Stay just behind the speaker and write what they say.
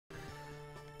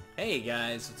Hey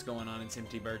guys, what's going on? It's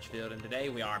mtbirchfield, and today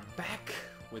we are back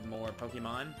with more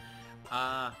Pokemon.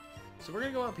 So we're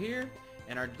gonna go up here,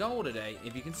 and our goal today,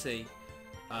 if you can see,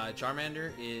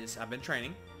 Charmander is, I've been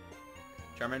training.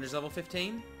 Charmander's level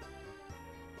 15,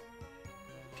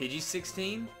 Pidgey's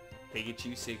 16,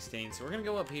 Pikachu 16. So we're gonna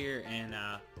go up here and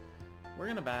we're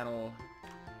gonna battle,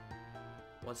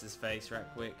 what's his face, right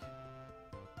quick.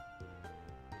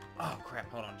 Oh crap,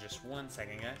 hold on just one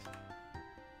second, guys.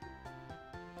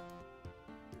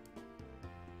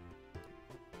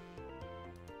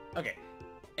 Okay,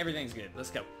 everything's good.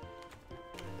 Let's go.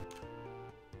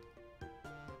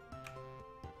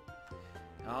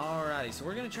 Alrighty, so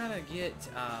we're gonna try to get.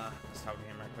 Let's talk to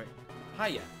him right quick.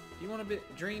 Hiya. Do you want to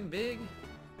dream big?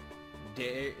 Do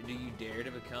you dare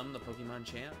to become the Pokemon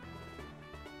champ?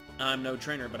 I'm no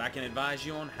trainer, but I can advise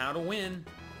you on how to win.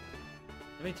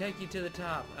 Let me take you to the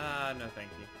top. No, thank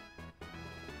you.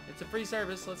 It's a free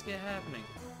service. Let's get happening.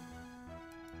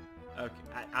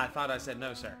 Okay, I thought I said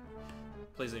no, sir.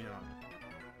 Please leave me alone.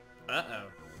 Uh-oh.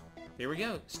 Here we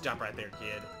go. Stop right there,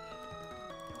 kid.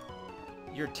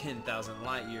 You're 10,000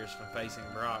 light years from facing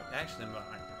Brock. Actually, I'm about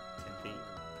like 10 feet.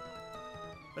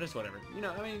 But it's whatever. You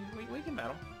know, I mean, we can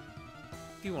battle.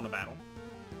 If you want to battle.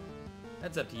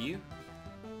 That's up to you.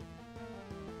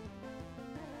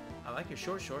 I like your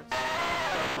short shorts.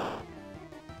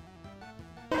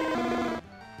 You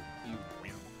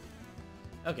win.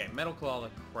 Okay, Metal Claw the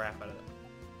crap out of it.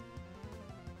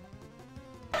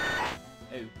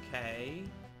 Okay.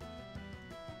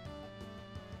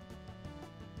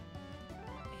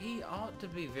 He ought to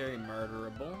be very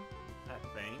murderable, I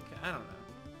think. I don't know.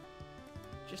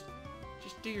 Just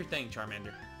do your thing,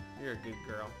 Charmander. You're a good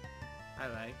girl. I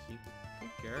like you.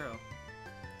 Good girl.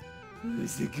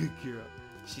 Who's a good girl?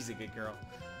 She's a good girl.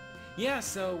 Yeah,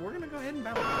 so we're gonna go ahead and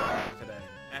battle Brock today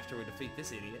after we defeat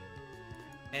this idiot.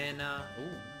 And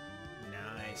ooh,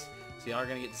 nice. So y'all are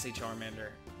gonna get to see Charmander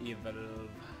evolve.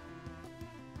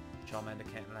 Charmander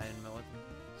can't land with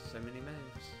so many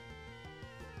moves.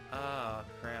 Oh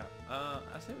crap. I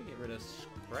say we get rid of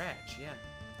Scratch, yeah.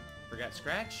 Forgot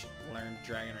Scratch, learn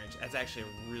Dragon Rage. That's actually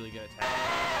a really good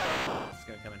attack. It's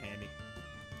gonna come in handy.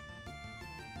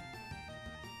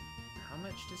 How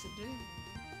much does it do?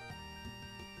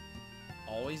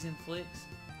 Always inflicts?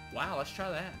 Wow, let's try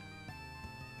that.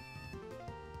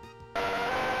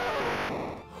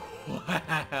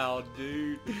 Wow,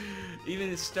 dude. Even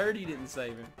his sturdy didn't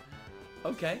save him.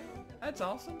 Okay, that's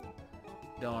awesome.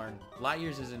 Darn, light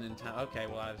years isn't in time. Okay,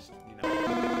 well I just, you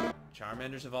know,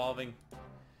 Charmander's evolving.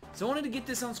 So I wanted to get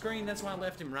this on screen. That's why I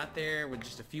left him right there with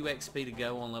just a few XP to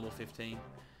go on level 15.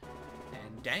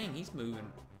 And dang, he's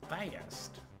moving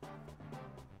fast.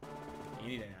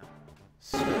 Any day now.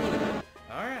 Sweet.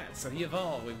 All right, so he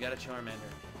evolved. We've got a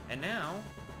Charmander, and now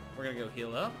we're gonna go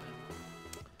heal up,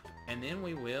 and then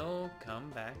we will come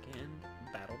back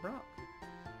and battle Brock.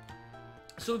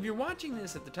 So if you're watching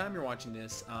this, at the time you're watching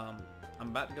this, I'm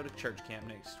about to go to church camp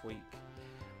next week.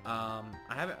 I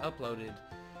haven't uploaded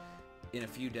in a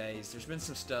few days. There's been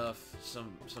some stuff,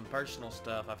 some personal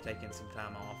stuff. I've taken some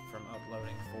time off from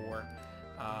uploading for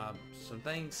some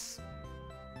things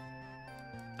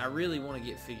I really want to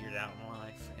get figured out in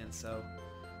life, and so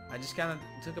I just kind of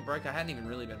took a break. I hadn't even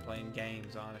really been playing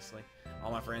games, honestly.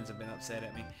 All my friends have been upset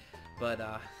at me, but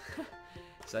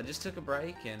so I just took a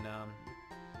break and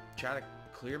try to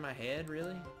clear my head,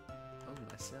 really. Oh,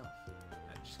 myself.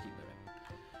 I just keep moving.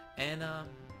 And,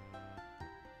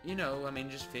 you know, I mean,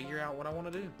 just figure out what I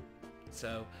want to do.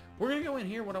 So, we're going to go in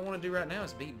here. What I want to do right now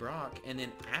is beat Brock. And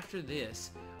then after this,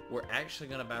 we're actually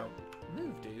going to battle...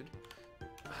 Move, dude.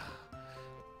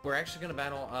 We're actually going to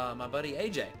battle my buddy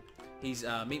AJ. He's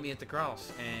meet me at the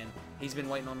cross. And he's been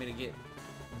waiting on me to get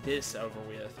this over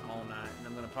with all night, and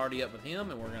I'm gonna party up with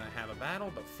him, and we're gonna have a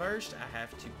battle. But first I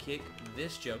have to kick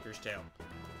this joker's tail.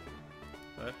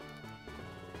 What?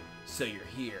 So you're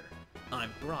here.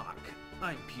 I'm Brock.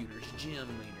 I'm Pewter's gym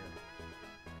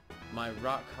leader. My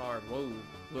rock hard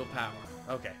willpower,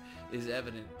 okay, is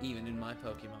evident even in my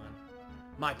Pokemon.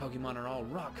 My Pokemon are all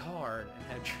rock hard and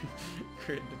have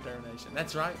great determination.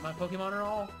 That's right, my Pokemon are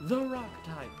all the rock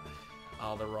type.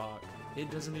 All the rock. It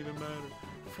doesn't even matter.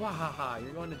 Fwahaha,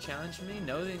 you're going to challenge me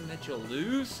knowing that you'll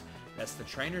lose? That's the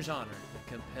trainer's honor that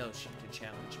compels you to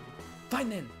challenge me. Fine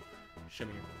then! Show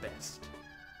me your best.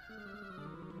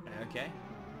 Okay.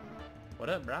 What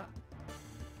up, brah?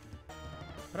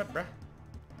 What up, brah?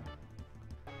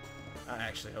 I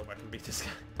actually hope I can beat this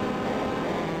guy.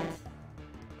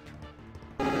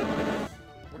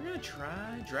 We're gonna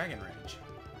try Dragon Rage.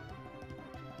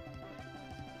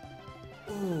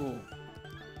 Ooh.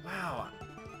 Wow.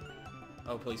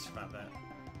 Oh, please survive that.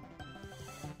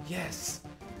 Yes!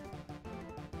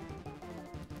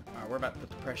 we're about to put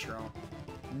the pressure on.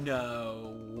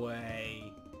 No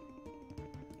way.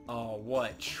 Oh,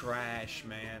 what trash,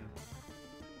 man.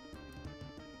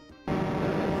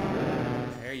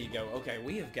 There you go. Okay,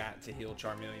 we have got to heal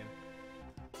Charmeleon.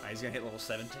 Alright, he's gonna hit level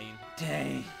 17.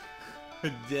 Dang.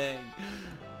 Dang.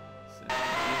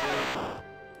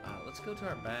 Let's go to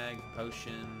our bag.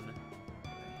 Potion.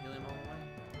 Did I heal him all the way?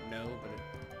 No, but it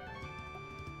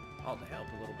ought to help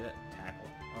a little bit. Tackle.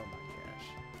 Oh my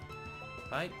gosh.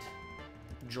 Fight.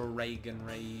 Dragon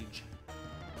Rage.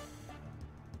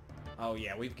 Oh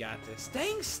yeah, we've got this.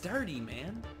 Dang sturdy,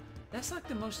 man. That's like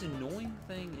the most annoying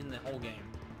thing in the whole game.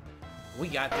 We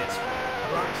got this.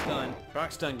 Brock's done.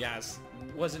 Brock's done, guys.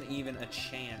 Wasn't even a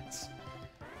chance.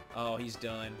 Oh, he's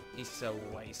done. He's so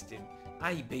wasted.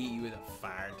 I beat you with a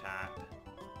fire type.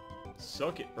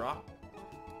 Suck it, Brock.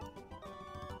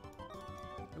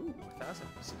 Ooh,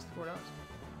 $1,064.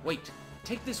 Wait,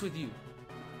 take this with you.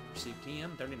 Receive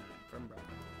TM39 from Brock.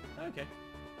 Okay.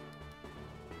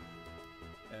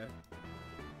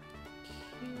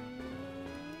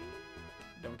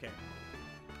 Don't care.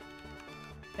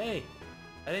 Hey,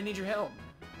 I didn't need your help.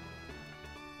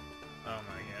 Oh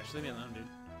my gosh, leave me alone, dude.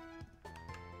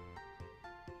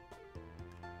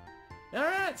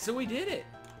 Alright, so we did it.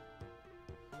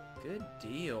 Good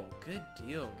deal,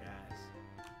 guys.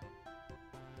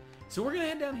 So we're gonna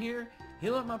head down here,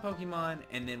 heal up my Pokemon,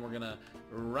 and then we're gonna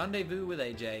rendezvous with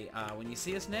AJ. When you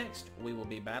see us next, we will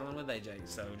be battling with AJ,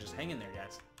 so just hang in there,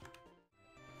 guys.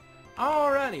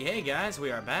 Alrighty, hey guys,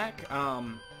 we are back.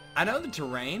 I know the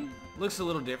terrain looks a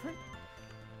little different,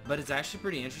 but it's actually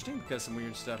pretty interesting because some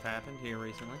weird stuff happened here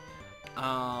recently.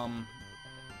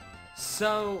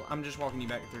 So, I'm just walking you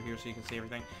back through here so you can see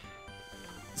everything.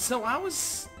 So, I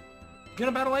was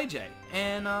gonna battle AJ,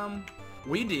 and,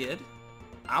 we did.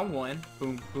 I won.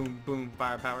 Boom, boom, boom,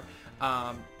 firepower.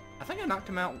 I think I knocked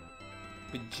him out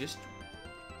with just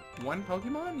one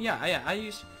Pokemon? Yeah, I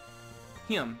used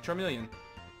him, Charmeleon,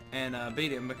 and,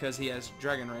 beat him because he has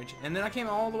Dragon Rage. And then I came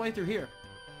all the way through here.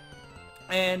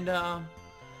 And,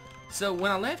 so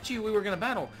when I left you, we were going to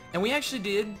battle. And we actually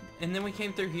did. And then we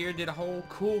came through here, did a whole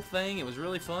cool thing. It was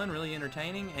really fun, really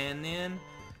entertaining. And then,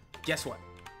 guess what?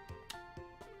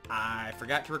 I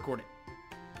forgot to record it.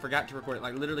 Forgot to record it.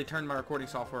 Like, literally turned my recording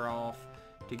software off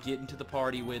to get into the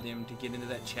party with him, to get into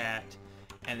that chat.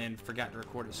 And then forgot to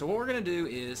record it. So what we're going to do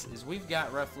is we've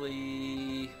got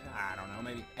roughly, I don't know,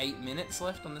 maybe 8 minutes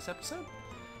left on this episode.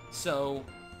 So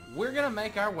we're going to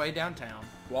make our way downtown,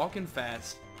 walking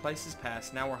fast, places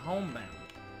past. Now we're homebound.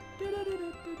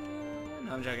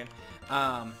 No, I'm joking.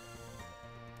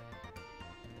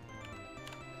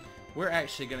 We're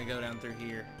actually going to go down through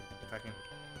here, if I can.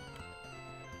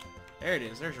 There it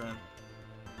is. There's Run.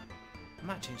 I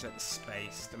might change that to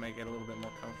space to make it a little bit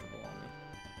more comfortable on me.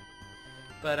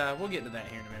 But we'll get to that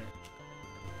here in a minute.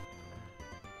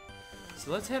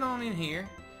 So let's head on in here.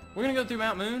 We're going to go through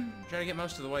Mount Moon, try to get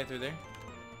most of the way through there.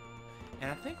 And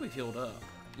I think we've healed up.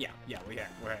 Yeah, we have.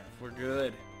 We're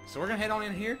good. So we're going to head on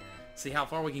in here, see how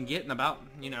far we can get in about,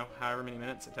 you know, however many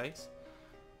minutes it takes.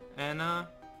 And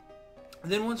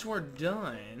then once we're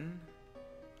done,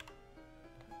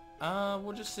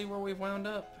 we'll just see where we've wound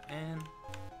up. And,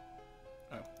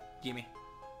 oh, gimme.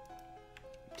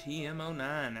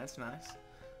 TM09, that's nice.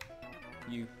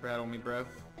 You rattle me, bro.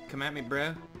 Come at me,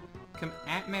 bro. Come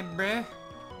at me, bro.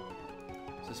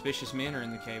 Suspicious men are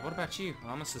in the cave. What about you?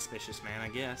 Well, I'm a suspicious man, I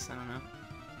guess. I don't know.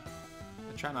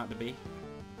 I try not to be.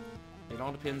 It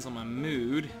all depends on my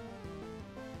mood.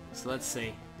 So let's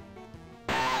see.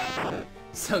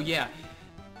 So yeah,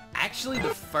 actually the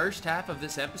first half of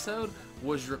this episode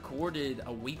was recorded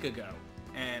a week ago.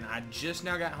 And I just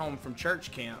now got home from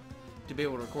church camp to be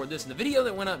able to record this. And the video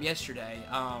that went up yesterday,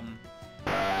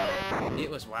 it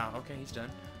was, wow, okay, he's done.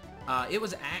 It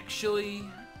was actually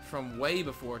from way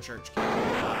before church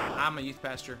camp. I'm a youth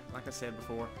pastor, like I said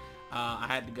before. I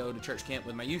had to go to church camp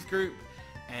with my youth group,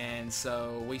 and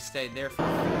so we stayed there for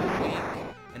a week.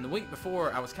 And the week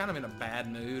before, I was kind of in a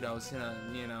bad mood. I was in a,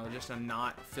 you know, just a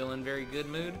not feeling very good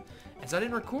mood, and so I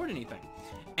didn't record anything.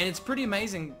 And it's pretty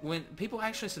amazing when people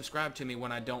actually subscribe to me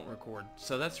when I don't record,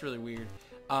 so that's really weird.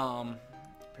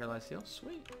 Paralyzed heal,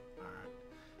 sweet. Alright.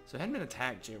 So I hadn't been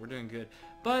attacked yet, we're doing good.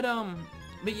 But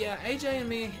yeah, AJ and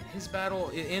me, his battle,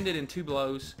 it ended in 2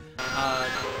 blows.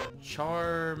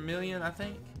 Charmeleon, I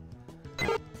think,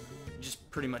 just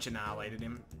pretty much annihilated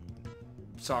him.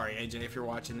 Sorry, AJ, if you're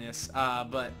watching this.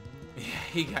 But yeah,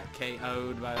 he got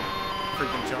KO'd by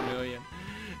freaking Charmeleon.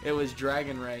 It was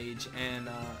Dragon Rage, and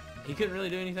he couldn't really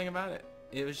do anything about it.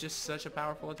 It was just such a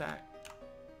powerful attack.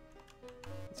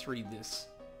 Let's read this.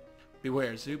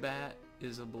 Beware, Zubat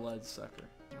is a bloodsucker.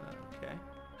 Okay.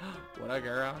 What a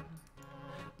girl.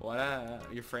 What,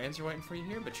 your friends are waiting for you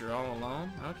here, but you're all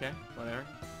alone? Okay, whatever.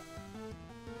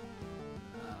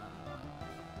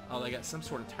 Oh, they got some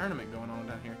sort of tournament going on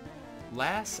down here.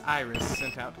 Last Iris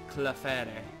sent out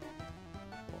Clefairy.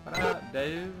 What up,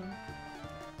 dude?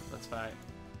 Let's fight.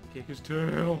 Kick his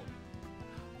tail.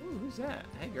 Ooh, who's that?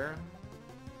 Hey, girl.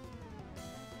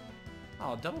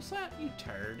 Oh, double slap? You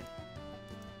turd.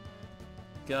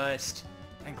 Gust.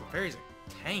 And Clefairy's a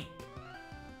tank.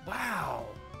 Wow.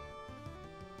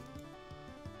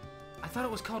 I thought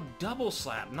it was called double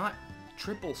slap, not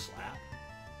triple slap.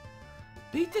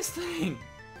 Beat this thing.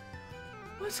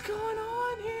 What's going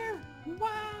on here?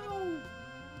 Wow.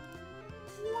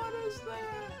 What is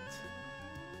that?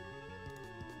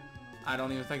 I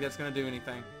don't even think that's going to do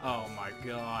anything. Oh my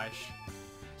gosh.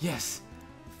 Yes.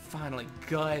 Finally.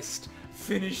 Gust.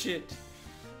 Finish it.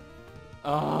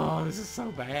 Oh, this is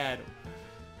so bad.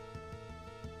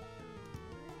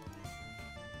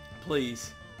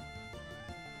 Please.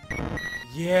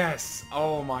 Yes!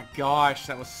 Oh my gosh,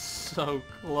 that was so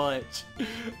clutch.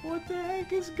 What the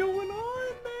heck is going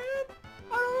on, man?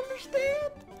 I don't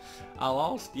understand. I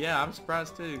lost. Yeah, I'm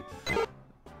surprised too.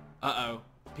 Uh-oh.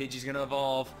 Pidgey's gonna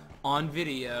evolve on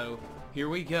video. Here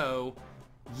we go.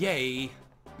 Yay.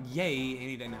 Yay.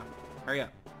 Any day now. Hurry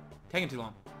up. Taking too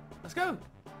long. Let's go.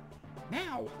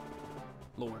 Now.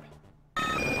 Lord.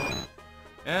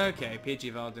 Okay, Pidgey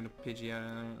evolved into Pidgey.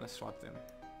 Let's swap them.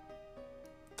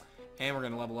 And we're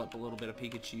gonna level up a little bit of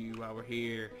Pikachu while we're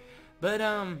here. But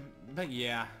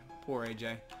yeah, poor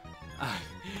AJ.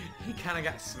 He kind of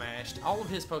got smashed. All of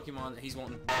his Pokemon that he's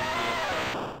wanting to get,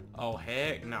 oh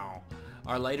heck no,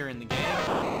 are later in the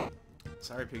game.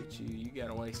 Sorry Pikachu, you got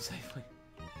away safely.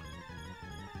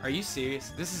 Are you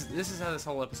serious? This is how this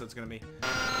whole episode's gonna be.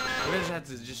 We're gonna have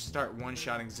to just start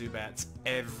one-shotting Zubats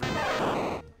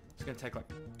everywhere. It's gonna take like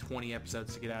 20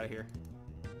 episodes to get out of here.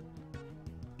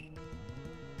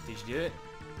 Did you do it?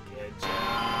 Good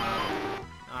job.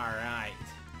 Alright.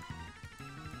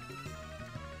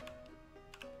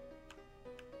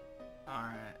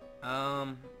 Alright.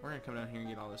 We're gonna come down here and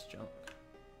get all this junk.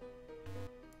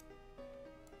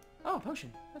 Oh, a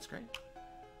potion. That's great.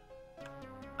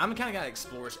 I'm the kind of guy that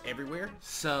explores everywhere,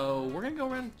 so we're gonna go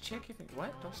around and check if it...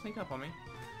 What? Don't sneak up on me.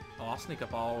 Oh, I'll sneak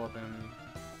up all up in...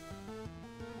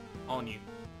 On you.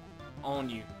 On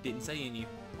you. Didn't say in you.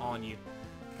 On you.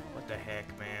 What the heck,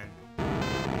 man?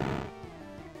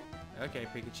 Okay,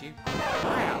 Pikachu.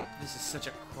 Wow, this is such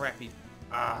a crappy...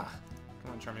 Come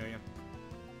on, Charmeleon.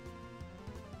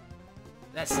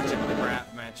 That's such a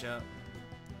crap matchup.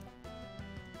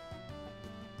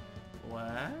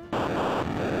 What?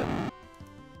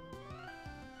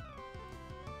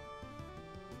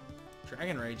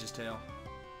 Dragon Rage's tail.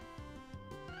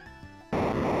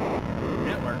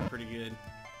 That worked pretty good.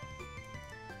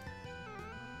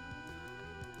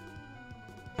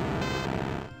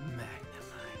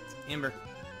 Ember.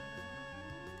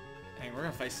 Hey, we're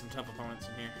gonna face some tough opponents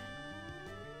in here.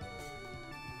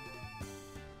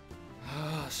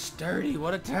 Oh, Sturdy,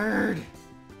 what a turd!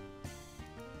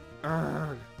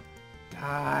 Urgh.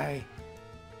 Die.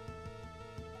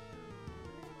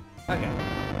 Okay.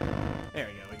 There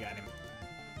we go, we got him.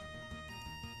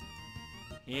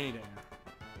 Any day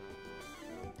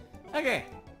now. Okay.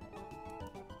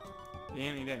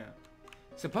 Any day now.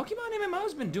 So Pokemon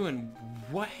MMO's been doing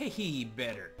way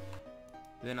better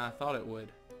than I thought it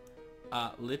would.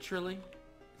 Literally,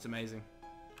 it's amazing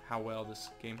how well this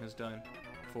game has done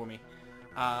for me.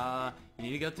 You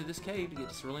need to go through this cave to get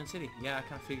to Cerulean City. Yeah, I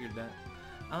kind of figured that.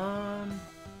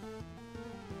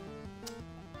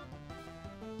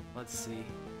 Let's see.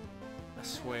 I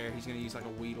swear he's gonna use like a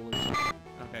Weedle or something.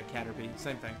 Okay, Caterpie,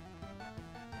 same thing.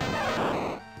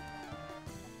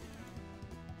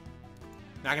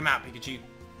 Knock him out, Pikachu.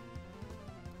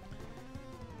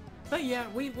 But yeah,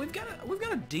 we've got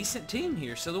a decent team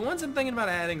here. So the ones I'm thinking about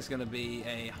adding is gonna be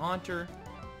a Haunter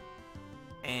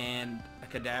and a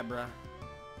Kadabra.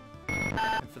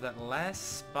 And for that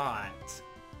last spot,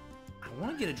 I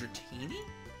want to get a Dratini,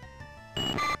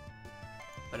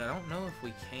 but I don't know if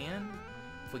we can.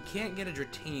 If we can't get a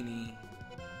Dratini,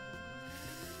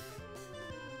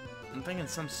 I'm thinking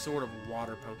some sort of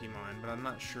water Pokemon, but I'm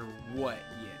not sure what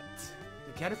yet.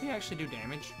 Did Caterpie actually do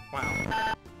damage?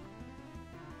 Wow.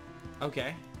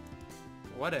 Okay.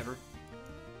 Whatever.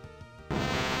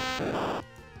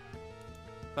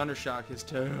 Thundershock his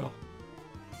tail.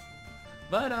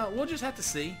 But we'll just have to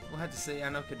see. We'll have to see. I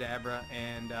know Kadabra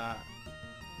and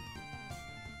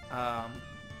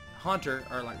Haunter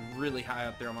are like really high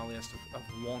up there on my list of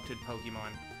wanted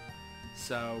Pokemon.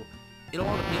 So it'll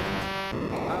all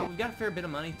depend. We've got a fair bit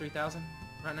of money, 3,000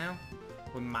 right now.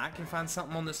 We might can find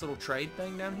something on this little trade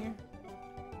thing down here.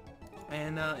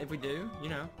 And if we do, you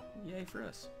know, yay for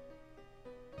us.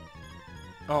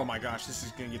 Oh my gosh, this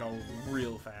is gonna get old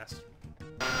real fast.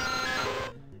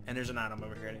 And there's an item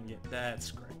over here I didn't get.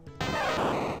 That's great.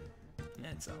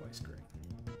 That's always great.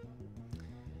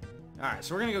 Alright,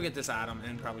 so we're gonna go get this item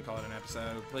and probably call it an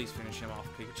episode. Please finish him off,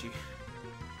 Pikachu.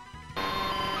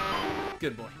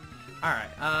 Good boy. Alright,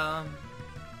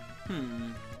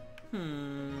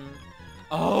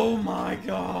 Oh my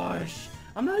gosh!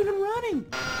 I'm not even running!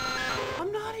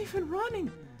 I'm not even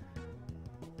running!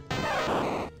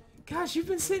 Gosh, you've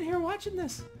been sitting here watching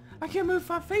this. I can't move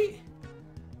 5 feet.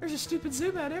 There's a stupid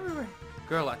Zubat everywhere.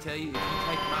 Girl, I tell you, if you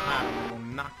take my item, I will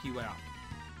knock you out.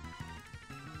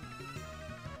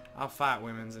 I'll fight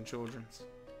women's and children's.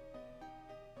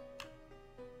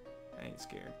 I ain't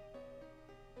scared.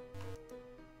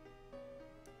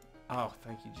 Oh,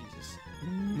 thank you, Jesus.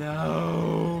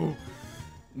 No!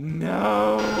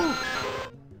 No!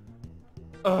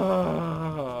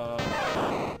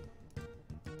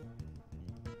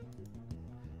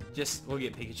 We'll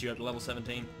get Pikachu up to level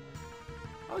 17.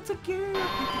 Oh, it's a girl,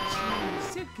 Pikachu.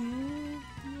 So good.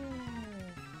 Yeah.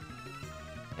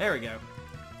 There we go.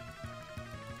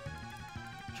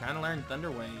 Trying to learn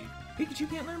Thunder Wave. Pikachu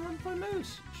can't learn One-Point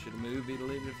Moves. Should have moved, be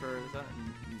deleted for a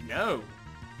time. No.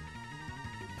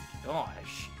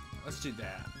 Gosh. Let's do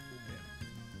that. Yeah.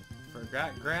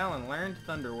 Forgot Growl and learned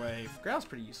Thunder Wave. Growl's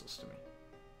pretty useless to me.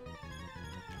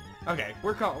 Okay,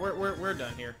 we're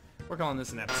done here. We're calling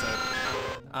this an episode.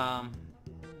 Well,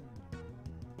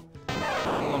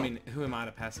 I mean, who am I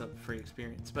to pass up free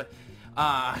experience? But,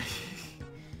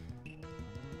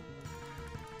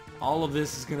 all of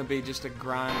this is going to be just a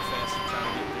grind fest of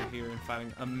trying to get through here and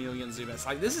fighting a million Zubats.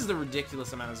 Like, this is the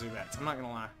ridiculous amount of Zubats. I'm not going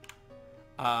to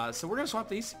lie. So we're going to swap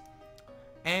these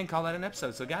and call that an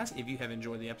episode. So, guys, if you have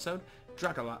enjoyed the episode,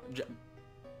 drop a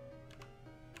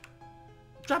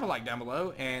like down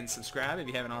below and subscribe if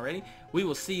you haven't already. We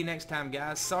will see you next time,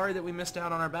 guys. Sorry that we missed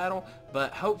out on our battle,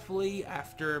 but hopefully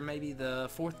after maybe the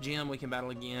 4th gym we can battle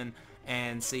again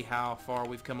and see how far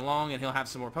we've come along, and he'll have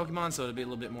some more Pokemon, so it'll be a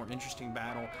little bit more interesting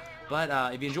battle.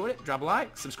 But if you enjoyed it, drop a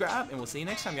like, subscribe, and we'll see you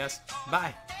next time, guys.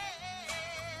 Bye.